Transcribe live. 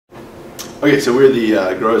Okay, so we're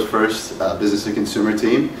the Growers First Business to Consumer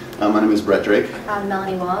team. My name is Brett Drake. I'm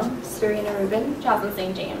Melanie Wong. Serena Rubin. Jocelyn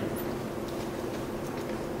St. James.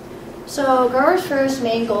 So Growers First's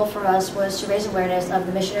main goal for us was to raise awareness of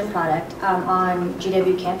the mission and product on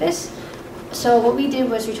GW campus. So what we did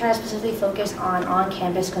was we tried to specifically focus on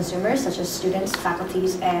on-campus consumers, such as students,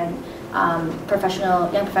 faculties, and young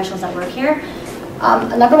professionals that work here.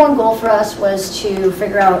 The number one goal for us was to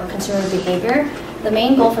figure out consumer behavior. The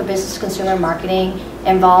main goal for business consumer marketing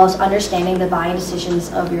involves understanding the buying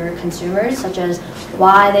decisions of your consumers, such as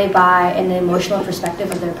why they buy and the emotional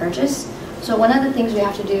perspective of their purchase. So one of the things we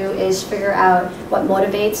have to do is figure out what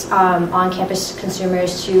motivates on-campus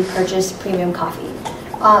consumers to purchase premium coffee.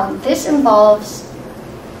 This involves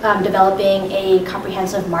developing a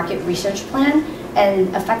comprehensive market research plan,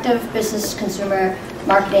 and effective business consumer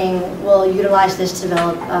marketing will utilize this to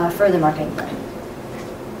develop a further marketing plan.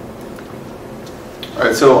 All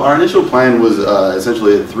right, so our initial plan was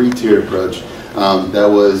essentially a three-tiered approach that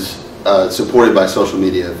was supported by social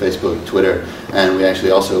media, Facebook, Twitter, and we actually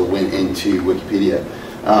also went into Wikipedia.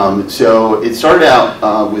 So it started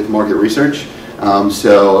out with market research,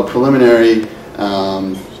 so a preliminary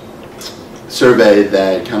survey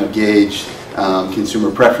that kind of gauged consumer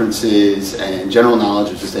preferences and general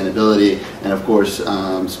knowledge of sustainability, and of course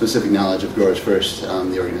specific knowledge of Growers First,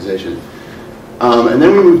 the organization. And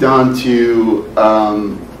then we moved on to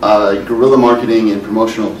a guerrilla marketing and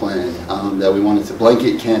promotional plan that we wanted to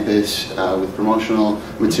blanket campus with promotional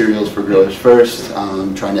materials for Growers First,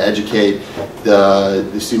 trying to educate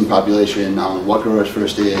the student population on what Growers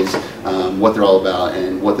First is, what they're all about,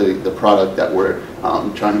 and what the product that we're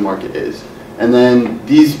trying to market is. And then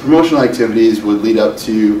these promotional activities would lead up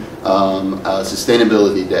to a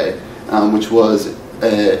sustainability day, which was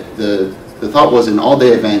the thought was an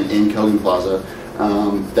all-day event in Kogan Plaza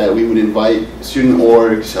that we would invite student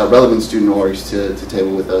orgs, relevant student orgs to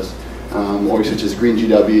table with us, orgs such as Green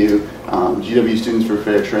GW, GW Students for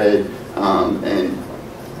Fair Trade, and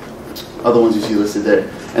other ones you see listed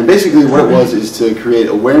there. And basically what it was is to create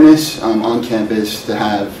awareness on campus, to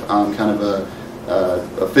have kind of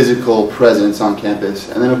a physical presence on campus,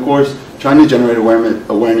 and then of course trying to generate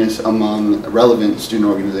awareness among relevant student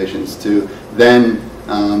organizations to then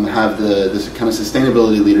have this kind of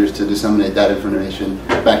sustainability leaders to disseminate that information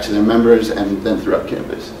back to their members and then throughout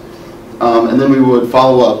campus. And then we would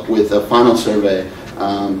follow up with a final survey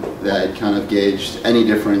that kind of gauged any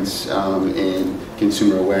difference in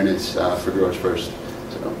consumer awareness for Growers First.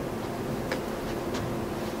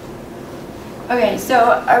 Okay,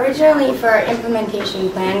 so originally for our implementation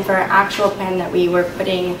plan, for our actual plan that we were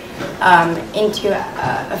putting into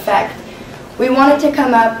effect, we wanted to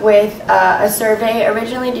come up with a survey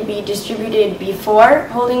originally to be distributed before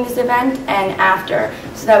holding this event and after,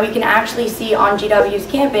 so that we can actually see on GW's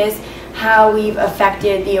campus how we've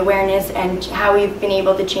affected the awareness and how we've been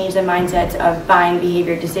able to change the mindsets of buying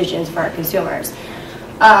behavior decisions for our consumers.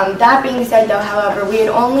 That being said though, however, we had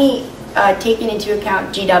only taken into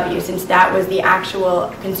account GW, since that was the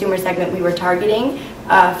actual consumer segment we were targeting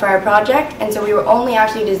for our project, and so we were only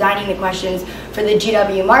actually designing the questions for the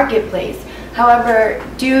GW marketplace. However,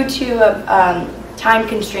 due to time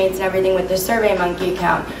constraints and everything with the SurveyMonkey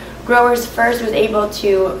account, Growers First was able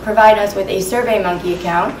to provide us with a SurveyMonkey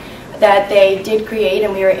account that they did create,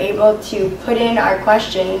 and we were able to put in our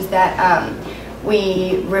questions that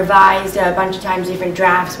we revised a bunch of times, different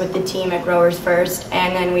drafts with the team at Growers First,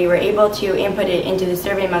 and then we were able to input it into the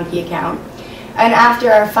SurveyMonkey account. And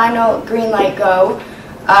after our final green light go,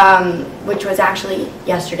 which was actually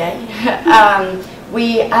yesterday,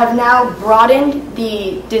 we have now broadened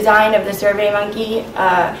the design of the SurveyMonkey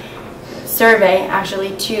survey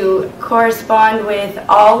actually to correspond with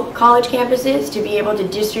all college campuses, to be able to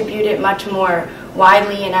distribute it much more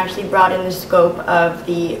widely and actually broaden the scope of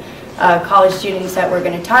the college students that we're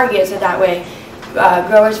going to target, so that way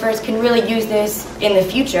Growers First can really use this in the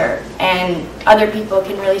future and other people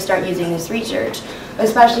can really start using this research,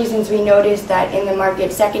 especially since we noticed that in the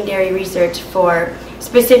market secondary research for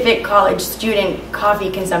specific college student coffee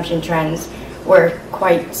consumption trends were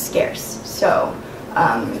quite scarce. So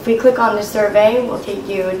if we click on the survey, we'll take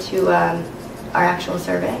you to our actual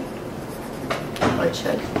survey, or it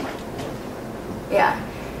should. Yeah.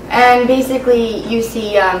 And basically you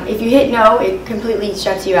see, if you hit no, it completely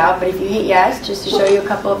shuts you out, but if you hit yes, just to show you a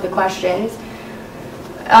couple of the questions,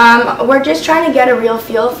 we're just trying to get a real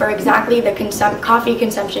feel for exactly the coffee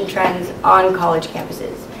consumption trends on college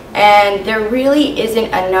campuses. And there really isn't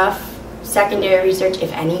enough secondary research,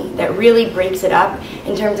 if any, that really breaks it up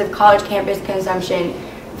in terms of college campus consumption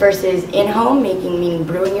versus in-home, meaning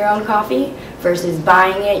brewing your own coffee, versus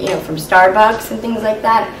buying it, from Starbucks and things like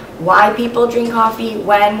that. why people drink coffee,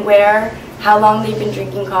 when, where, how long they've been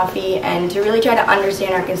drinking coffee, and to really try to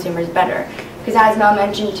understand our consumers better. Because as Mel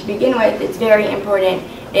mentioned to begin with, it's very important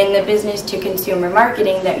in the business to consumer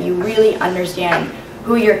marketing that you really understand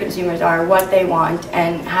who your consumers are, what they want,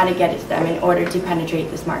 and how to get it to them in order to penetrate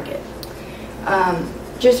this market.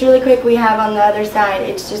 Just really quick, we have on the other side,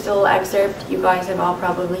 it's just a little excerpt you guys have all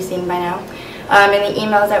probably seen by now. In the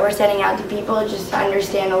emails that we're sending out to people, just to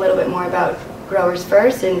understand a little bit more about Growers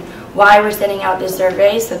First and why we're sending out this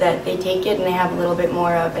survey so that they take it and they have a little bit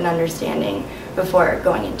more of an understanding before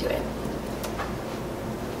going into it.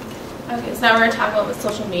 Okay, so now we're going to talk about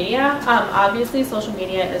social media. Obviously, social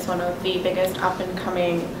media is one of the biggest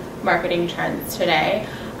up-and-coming marketing trends today.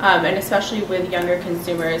 And especially with younger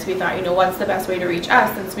consumers, we thought, what's the best way to reach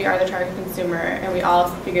us since we are the target consumer, and we all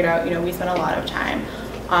figured out, we spend a lot of time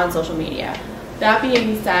on social media. That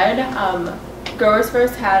being said, Growers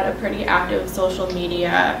First had a pretty active social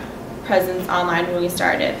media presence online when we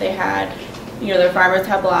started. They had, their farmers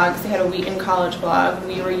had blogs, they had a Wheaton College blog,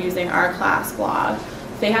 we were using our class blog.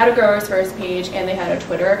 They had a Growers First page and they had a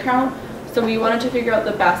Twitter account. So we wanted to figure out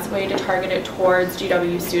the best way to target it towards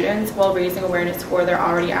GW students while raising awareness for their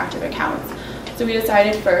already active accounts. So we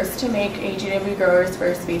decided first to make a GW Growers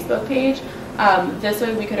First Facebook page. This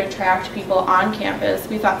way we could attract people on campus.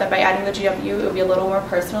 We thought that by adding the GW it would be a little more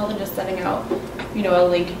personal than just sending out, a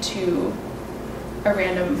link to a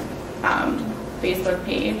random Facebook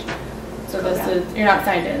page. So this is, you're not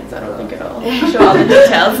signed in, so I don't think it'll show all the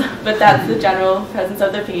details, but that's the general presence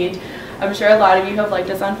of the page. I'm sure a lot of you have liked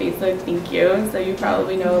us on Facebook, thank you, so you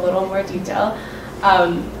probably know a little more detail.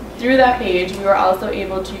 Through that page, we were also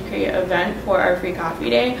able to create an event for our free coffee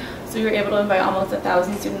day. So we were able to invite almost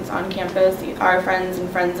 1,000 students on campus, our friends and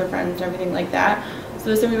friends of friends and everything like that. So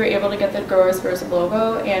this way we were able to get the Growers First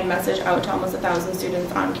logo and message out to almost 1,000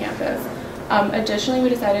 students on campus. Additionally, we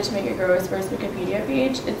decided to make a Growers First Wikipedia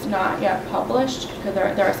page. It's not yet published because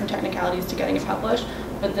there are some technicalities to getting it published,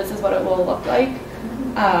 but this is what it will look like.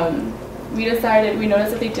 We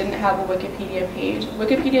noticed that they didn't have a Wikipedia page.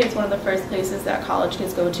 Wikipedia is one of the first places that college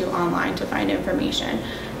kids go to online to find information.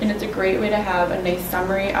 And it's a great way to have a nice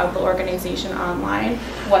summary of the organization online,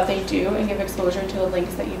 what they do, and give exposure to the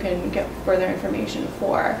links that you can get further information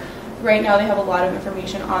for. Right now they have a lot of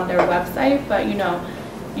information on their website, but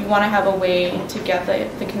you want to have a way to get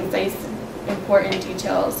the concise, important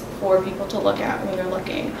details for people to look at when they're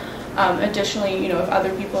looking. Additionally, if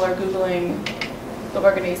other people are Googling the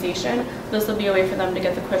organization, this will be a way for them to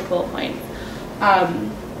get the quick bullet points.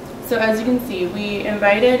 So as you can see, we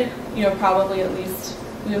invited, we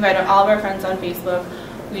invited all of our friends on Facebook.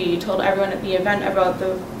 We told everyone at the event about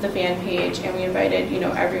the fan page, and we invited,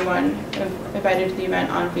 everyone invited to the event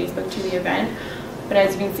on Facebook to the event. But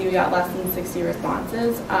as you can see, we got less than 60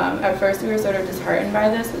 responses. At first, we were sort of disheartened by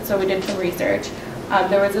this, so we did some research.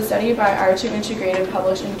 There was a study by R2 Integrated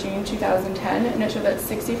published in June 2010, and it showed that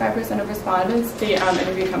 65% of respondents, they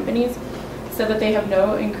interviewed companies, said that they have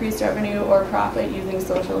no increased revenue or profit using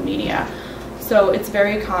social media. So it's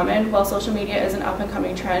very common. While social media is an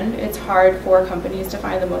up-and-coming trend, it's hard for companies to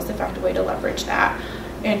find the most effective way to leverage that.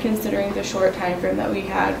 And considering the short time frame that we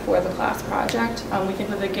had for the class project, we think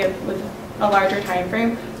with a larger time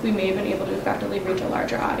frame, we may have been able to effectively reach a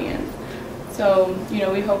larger audience. So,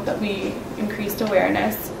 we hope that we increased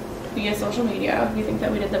awareness via social media. We think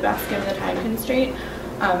that we did the best given the time constraint,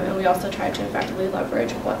 and we also tried to effectively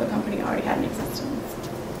leverage what the company already had in existence.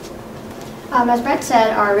 As Brett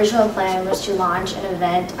said, our original plan was to launch an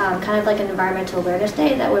event, kind of like an environmental awareness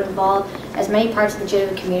day that would involve as many parts of the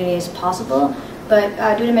GW community as possible,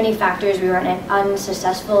 but due to many factors, we were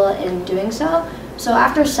unsuccessful in doing so. So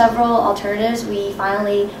after several alternatives, we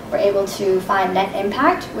finally were able to find Net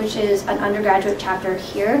Impact, which is an undergraduate chapter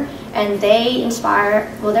here, and they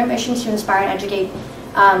their mission is to inspire and educate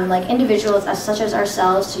individuals such as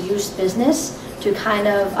ourselves to use business to kind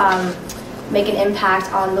of make an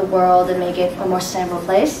impact on the world and make it a more sustainable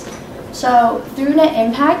place. So through Net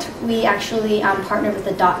Impact, we actually partnered with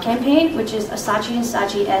the DOT campaign, which is Asachi and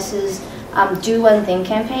Sachi S's Do One Thing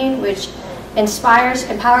campaign, which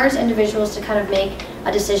empowers individuals to kind of make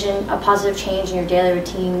a decision, a positive change in your daily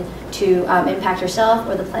routine to impact yourself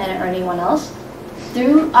or the planet or anyone else.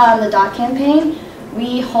 Through the DOT campaign,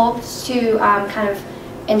 we hoped to kind of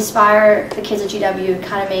inspire the kids at GW,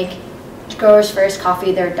 kind of make Growers First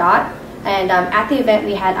coffee their DOT. And at the event,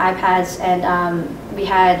 we had iPads and we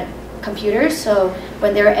had computers, so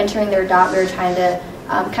when they were entering their DOT, we were trying to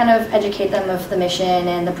kind of educate them of the mission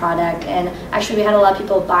and the product, and actually we had a lot of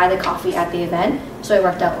people buy the coffee at the event, so it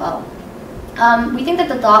worked out well. We think that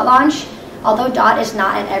the DOT launch although DOT is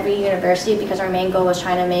not at every university because our main goal was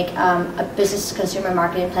trying to make a business consumer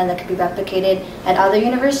marketing plan that could be replicated at other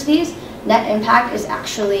universities, Net Impact is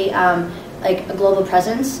actually like a global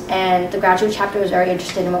presence, and the graduate chapter was very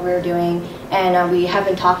interested in what we were doing, and we have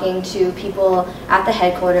been talking to people at the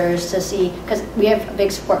headquarters to see, because we have a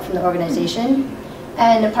big support from the organization,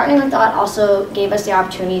 and partnering with DOT also gave us the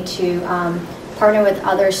opportunity to partner with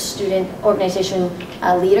other student organization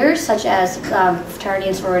leaders, such as fraternity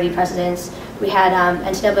and sorority presidents. We had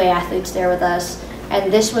NCAA athletes there with us,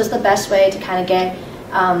 and this was the best way to kind of get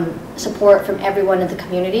support from everyone in the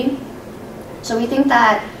community. So we think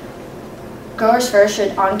that Growers First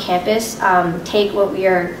should, on campus, take what we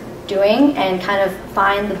are doing and kind of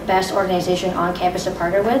find the best organization on campus to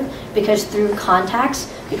partner with, because through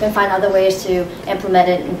contacts, you can find other ways to implement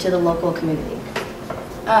it into the local community.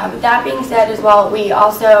 That being said as well, we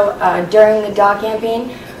also, during the DOT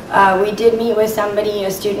campaign, we did meet with somebody,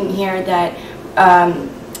 a student here, that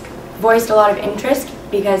voiced a lot of interest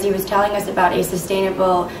because he was telling us about a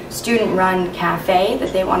sustainable student-run cafe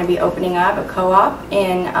that they want to be opening up, a co-op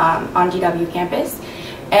on GW campus.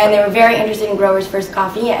 And they were very interested in Growers First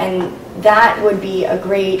Coffee, and that would be a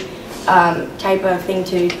great type of thing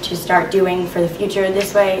to start doing for the future.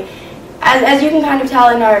 This way, as you can kind of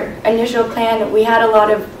tell in our initial plan, we had a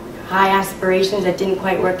lot of high aspirations that didn't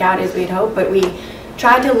quite work out as we'd hoped, but we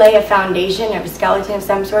tried to lay a foundation of a skeleton of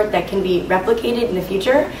some sort that can be replicated in the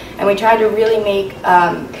future, and we tried to really make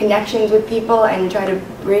connections with people and try to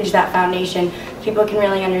bridge that foundation. People can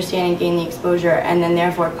really understand and gain the exposure, and then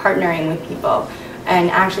therefore partnering with people and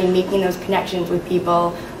actually making those connections with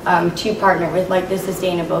people to partner with, like the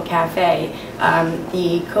Sustainable Cafe,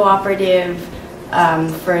 the cooperative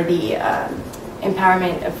for the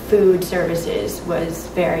empowerment of food services was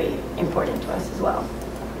very important to us as well.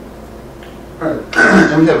 Alright,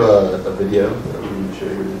 and we have a video that we're going to show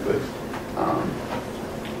you really quick,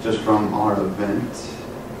 just from our event.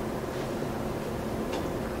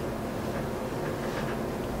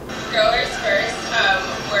 Growers First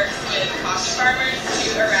works with coffee farmers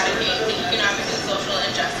to eradicate the economic and social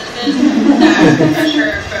injustices that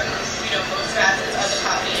occur from most facets of the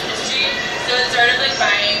coffee industry. So it's sort of like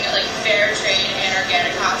buying like fair trade and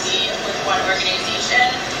organic coffee with one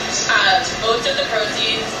organization. Most of the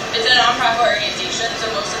proceeds, it's a non-profit organization, so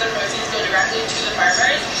most of the proceeds go directly to the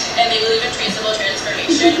farmers, and they believe in traceable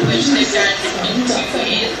transformation, which they've done in 2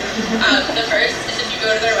 ways. The first is if you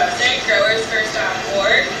go to their website,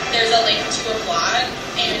 growersfirst.org, there's a link to a blog,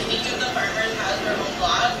 and each of the farmers has their own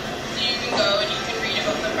blog, so you can go and you can read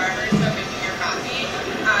about the farmers who are making your coffee.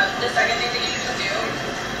 The second thing that you can do,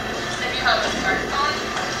 if you have a smartphone,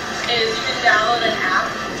 is you can download an app,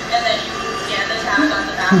 and then you can scan the tab on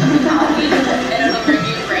the back of the coffee, and it'll bring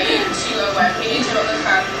you right to a webpage about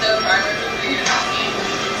the farmer who grew your coffee.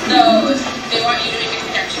 So they want you to make a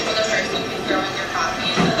connection with the person who's growing your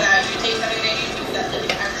coffee, so that you take something that you do that's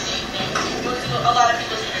like an everyday thing. A lot of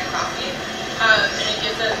people do their coffee, and it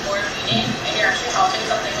gives it more meaning, and you're actually helping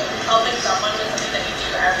someone with something that you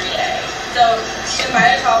do every day. So you can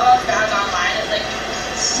buy a 12-ounce bag online. It's like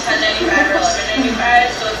 $10.95 or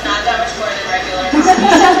 $11.95, so it's not that much more than regular coffee.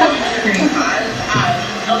 It's going to a great cause.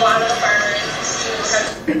 A lot of the farmers who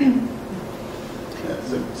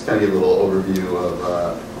So just kind of give a little overview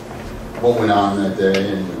of what went on that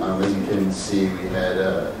day, and as you can see, we had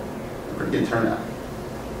a pretty good turnout.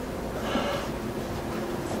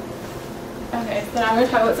 Okay, so now I'm going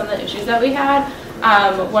to talk about some of the issues that we had.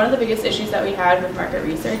 One of the biggest issues that we had with market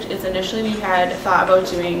research is initially we had thought about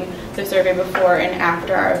doing the survey before and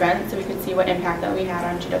after our event so we could see what impact that we had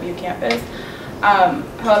on GW campus.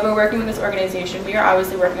 However, working with this organization, we are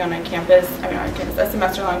obviously working on a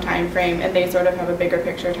semester-long time frame, and they sort of have a bigger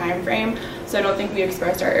picture time frame. So I don't think we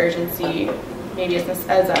expressed our urgency maybe as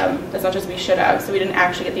much as we should have. So we didn't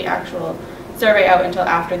actually get the actual survey out until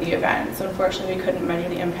after the event. So unfortunately, we couldn't measure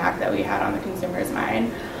the impact that we had on the consumer's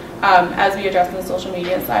mind. As we addressed on the social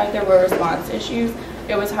media side, there were response issues.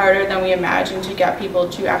 It was harder than we imagined to get people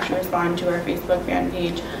to actually respond to our Facebook fan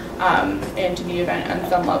page and to the event on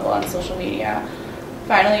some level on social media.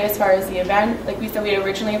 Finally, as far as the event, like we said, we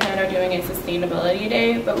originally planned on doing a sustainability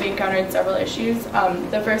day, but we encountered several issues.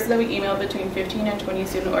 The first is that we emailed between 15 and 20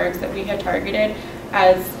 student orgs that we had targeted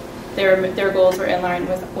as their goals were in line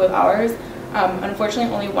with ours.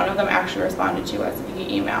 Unfortunately, only one of them actually responded to us via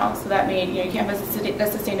email, so that made campus a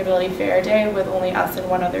sustainability fair day with only us and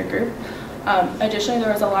one other group. Additionally,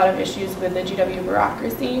 there was a lot of issues with the GW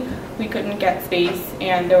bureaucracy. We couldn't get space,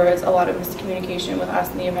 and there was a lot of miscommunication with us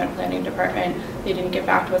in the event planning department. They didn't get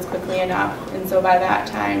back to us quickly enough, and so by that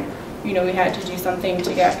time, we had to do something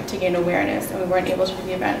to gain awareness, and we weren't able to do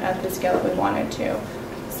the event at the scale that we wanted to.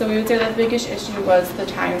 So we would say that the biggest issue was the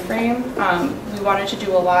time frame. We wanted to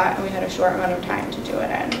do a lot, and we had a short amount of time to do it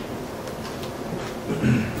in.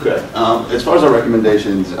 Okay. As far as our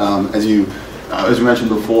recommendations, as we mentioned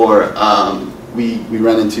before, we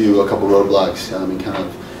ran into a couple roadblocks in kind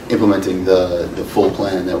of implementing the full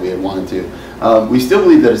plan that we had wanted to. We still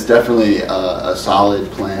believe that it's definitely a solid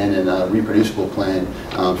plan and a reproducible plan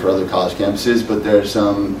for other college campuses, but there are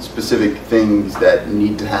some specific things that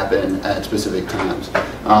need to happen at specific times.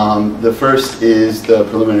 The first is the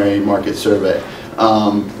preliminary market survey.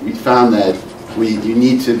 We found that you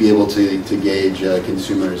need to be able to gauge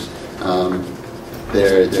consumers,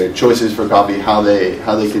 their choices for coffee, how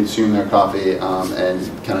they consume their coffee,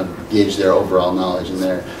 and kind of gauge their overall knowledge and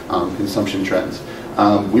their consumption trends.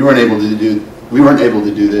 We weren't able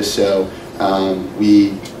to do this, so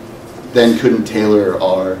we then couldn't tailor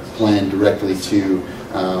our plan directly to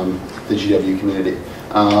the GW community.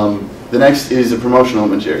 The next is the promotional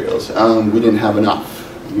materials. We didn't have enough.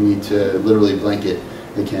 You need to literally blanket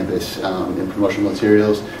the campus in promotional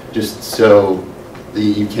materials, just so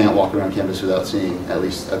you can't walk around campus without seeing at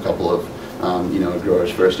least a couple of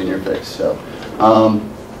growers first in your face. So,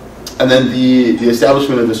 and then the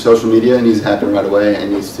establishment of the social media needs to happen right away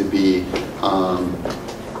and needs to be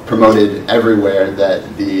promoted everywhere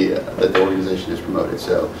that the organization is promoted.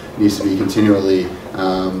 So it needs to be continually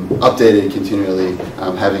updated, continually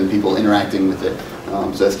having people interacting with it.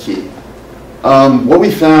 So that's key. What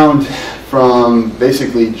we found from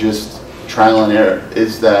basically just trial and error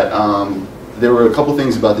is that there were a couple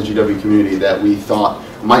things about the GW community that we thought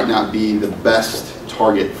might not be the best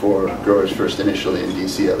target for Growers First initially in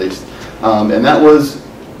DC at least. And that was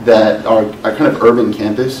that our kind of urban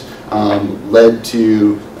campus led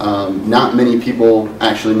to not many people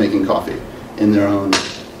actually making coffee in their own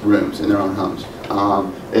rooms, in their own homes.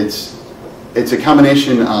 It's a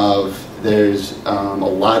combination of there's a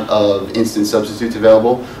lot of instant substitutes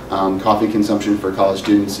available. Coffee consumption for college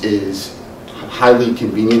students is highly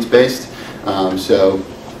convenience-based. So,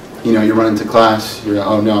 you run into class, you're,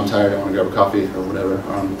 oh no, I'm tired, I want to grab a coffee or whatever,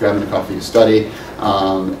 or I'm grabbing a coffee to study.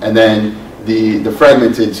 And then the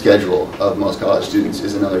fragmented schedule of most college students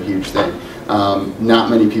is another huge thing. Not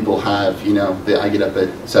many people have, I get up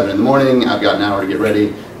at 7 in the morning, I've got an hour to get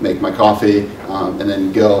ready, make my coffee, and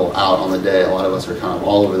then go out on the day. A lot of us are kind of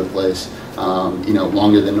all over the place,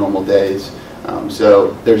 longer than normal days.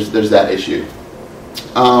 So there's that issue.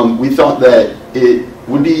 We thought that it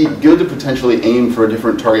would be good to potentially aim for a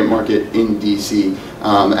different target market in DC.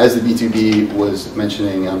 As the B2B was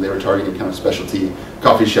mentioning, they were targeting kind of specialty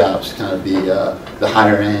coffee shops, kind of the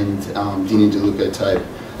higher end, Dean and DeLuca type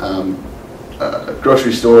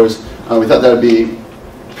grocery stores. We thought that would be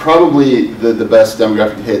probably the best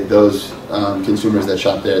demographic to hit those consumers that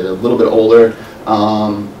shop there. They're a little bit older,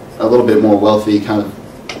 a little bit more wealthy, kind of,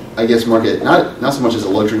 I guess, market, not so much as a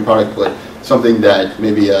luxury product, but something that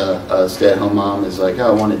maybe a stay-at-home mom is like,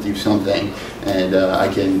 oh, I want to do something, and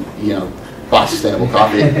I can, buy sustainable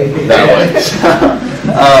coffee that way.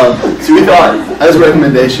 So we thought, as a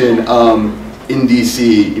recommendation, in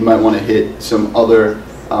DC, you might want to hit some other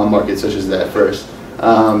markets such as that first.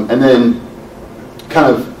 And then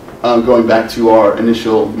kind of going back to our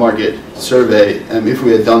initial market survey, if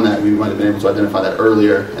we had done that, we might have been able to identify that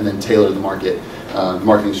earlier and then tailor the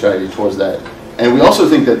marketing strategy towards that. And we also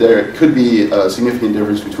think that there could be a significant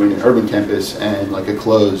difference between an urban campus and like a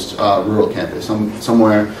closed rural campus.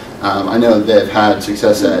 Somewhere, I know they've had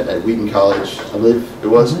success at Wheaton College, I believe it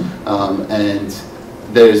was, and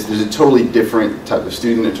there's a totally different type of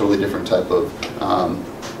student, a totally different type of,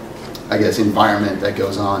 I guess, environment that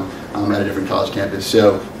goes on at a different college campus.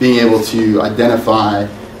 So being able to identify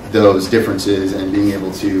those differences and being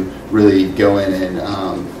able to really go in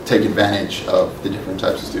and take advantage of the different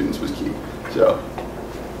types of students was key. So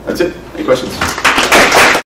that's it. Any questions?